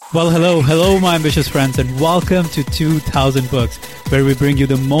Well, hello, my ambitious friends, and welcome to 2000 Books, where we bring you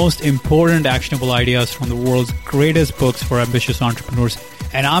the most important actionable ideas from the world's greatest books for ambitious entrepreneurs.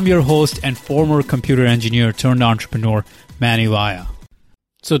 And I'm your host and former computer engineer turned entrepreneur, Manny Vaya.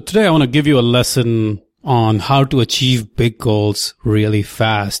 So today I want to give you a lesson on how to achieve big goals really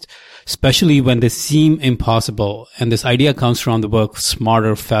fast, especially when they seem impossible. And this idea comes from the book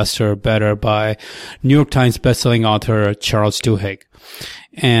Smarter, Faster, Better by New York Times bestselling author Charles Duhigg.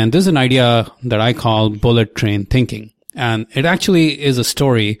 And this is an idea that I call bullet train thinking. And it actually is a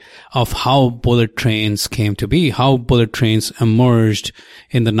story of how bullet trains came to be, how bullet trains emerged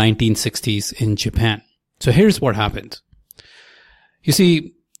in the 1960s in Japan. So here's what happened. You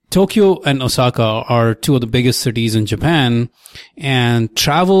see, Tokyo and Osaka are two of the biggest cities in Japan, and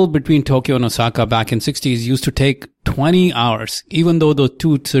travel between Tokyo and Osaka back in 60s used to take 20 hours, even though the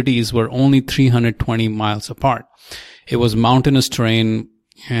two cities were only 320 miles apart. It was mountainous terrain,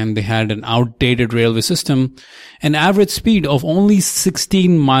 and they had an outdated railway system, an average speed of only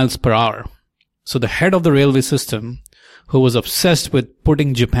 16 miles per hour. So the head of the railway system, who was obsessed with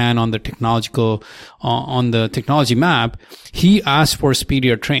putting Japan on the technology map, he asked for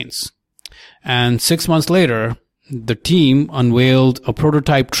speedier trains. And 6 months later, the team unveiled a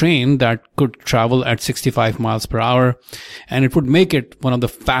prototype train that could travel at 65 miles per hour, and it would make it one of the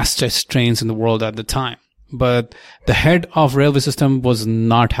fastest trains in the world at the time. But the head of railway system was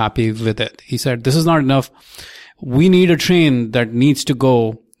not happy with it. He said, "This is not enough. We need a train that needs to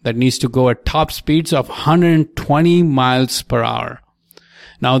go at top speeds of 120 miles per hour."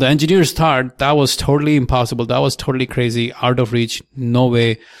 Now, the engineers thought that was totally impossible. That was totally crazy, out of reach. No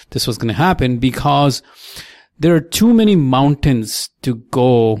way this was going to happen, because there are too many mountains to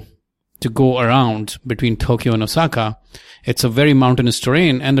go around between Tokyo and Osaka. It's a very mountainous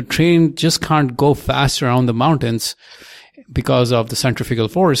terrain, and the train just can't go fast around the mountains because of the centrifugal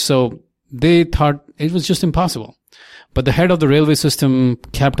force. So they thought it was just impossible. But the head of the railway system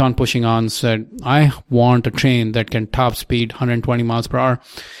kept on pushing on, said, "I want a train that can top speed 120 miles per hour.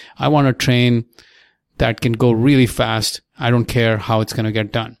 I want a train that can go really fast. I don't care how it's going to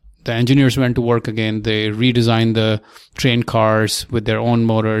get done." The engineers went to work again. They redesigned the train cars with their own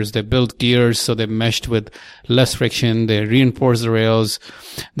motors. They built gears so they meshed with less friction. They reinforced the rails.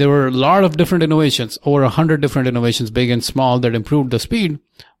 There were a lot of different innovations, over 100 different innovations, big and small, that improved the speed,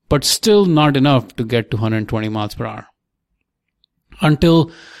 but still not enough to get to 120 miles per hour.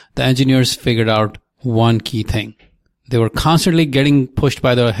 Until the engineers figured out one key thing. They were constantly getting pushed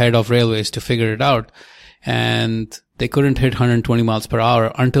by the head of railways to figure it out, and they couldn't hit 120 miles per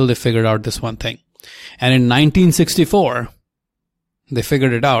hour until they figured out this one thing. And in 1964, they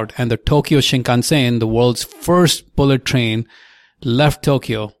figured it out, and the Tokyo Shinkansen, the world's first bullet train, left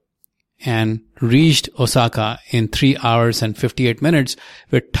Tokyo and reached Osaka in 3 hours and 58 minutes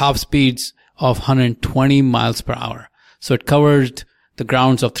with top speeds of 120 miles per hour. So it covered the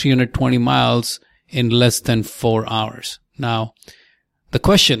grounds of 320 miles in less than 4 hours. Now, the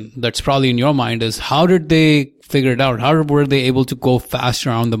question that's probably in your mind is, how did they figure it out? How were they able to go fast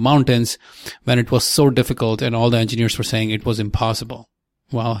around the mountains when it was so difficult and all the engineers were saying it was impossible?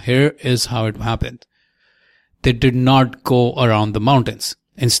 Well, here is how it happened. They did not go around the mountains.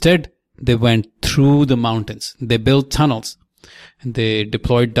 Instead, they went through the mountains. They built tunnels. They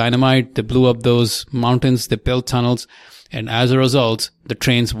deployed dynamite. They blew up those mountains. They built tunnels. And as a result, the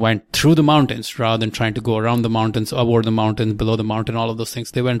trains went through the mountains rather than trying to go around the mountains, over the mountains, below the mountain, all of those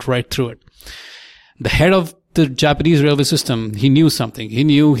things. They went right through it. The head of the Japanese railway system, he knew something. He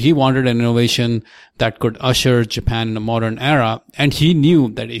knew he wanted an innovation that could usher Japan in a modern era. And he knew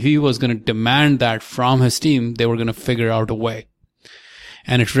that if he was going to demand that from his team, they were going to figure out a way.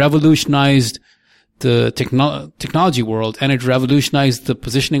 And it revolutionized the technology world, and it revolutionized the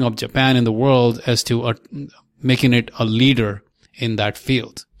positioning of Japan in the world as to making it a leader in that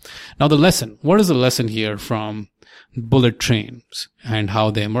field. Now, the lesson. What is the lesson here from bullet trains and how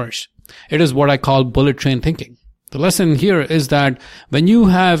they emerged? It is what I call bullet train thinking. The lesson here is that when you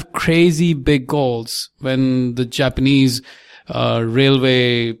have crazy big goals, when the Japanese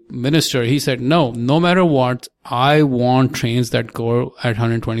railway minister, he said, no matter what, I want trains that go at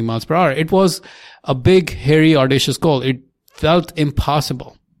 120 miles per hour. It was a big, hairy, audacious goal. It felt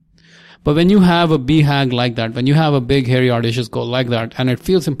impossible. But when you have a BHAG like that, when you have a big, hairy, audacious goal like that, and it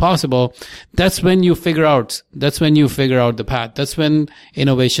feels impossible, that's when you figure out the path. That's when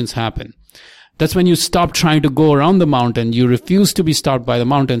innovations happen. That's when you stop trying to go around the mountain. You refuse to be stopped by the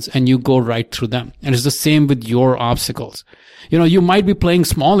mountains and you go right through them. And it's the same with your obstacles. You know, you might be playing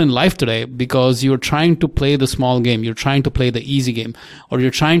small in life today because you're trying to play the small game. You're trying to play the easy game, or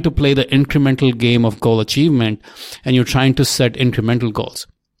you're trying to play the incremental game of goal achievement, and you're trying to set incremental goals.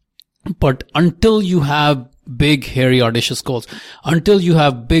 But until you have big, hairy, audacious goals, until you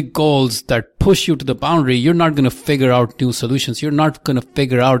have big goals that push you to the boundary, you're not going to figure out new solutions. You're not going to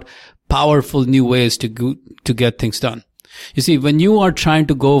figure out powerful new ways to get things done. You see, when you are trying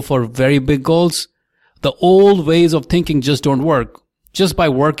to go for very big goals, the old ways of thinking just don't work. Just by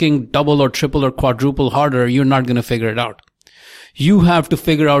working double or triple or quadruple harder, you're not going to figure it out. You have to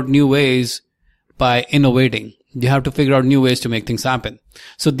figure out new ways by innovating. You have to figure out new ways to make things happen.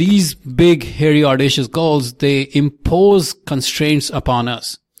 So these big, hairy, audacious goals, they impose constraints upon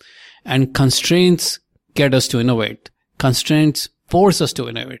us. And constraints get us to innovate. Constraints force us to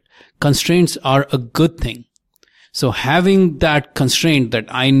innovate. Constraints are a good thing. So having that constraint that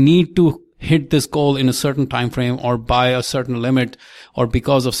I need to hit this goal in a certain time frame or by a certain limit or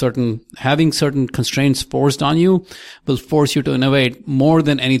because of having certain constraints forced on you will force you to innovate more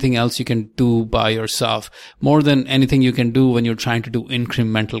than anything else you can do by yourself, more than anything you can do when you're trying to do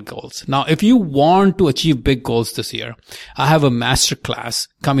incremental goals. Now, if you want to achieve big goals this year, I have a masterclass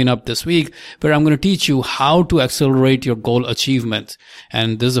coming up this week where I'm going to teach you how to accelerate your goal achievement.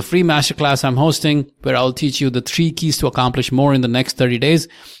 And this is a free masterclass I'm hosting where I'll teach you the 3 keys to accomplish more in the next 30 days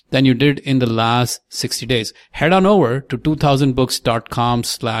than you did in the last 60 days. Head on over to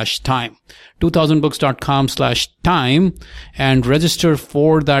 2000books.com/time, 2000books.com/time and register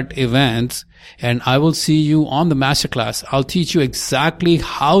for that event. And I will see you on the masterclass. I'll teach you exactly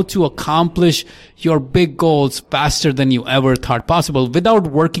how to accomplish your big goals faster than you ever thought possible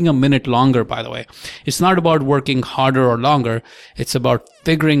without working a minute longer, by the way. It's not about working harder or longer. It's about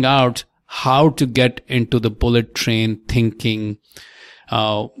figuring out how to get into the bullet train thinking,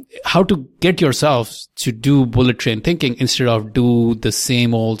 how to get yourself to do bullet train thinking instead of do the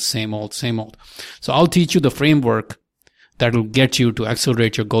same old. So I'll teach you the framework that will get you to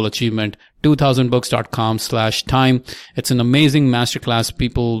accelerate your goal achievement. 2000books.com/time. It's an amazing masterclass.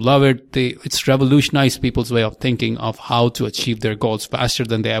 People love it. It's revolutionized people's way of thinking of how to achieve their goals faster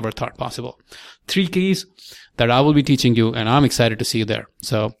than they ever thought possible. 3 keys that I will be teaching you, and I'm excited to see you there.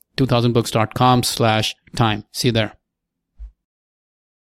 So 2000books.com/time. See you there.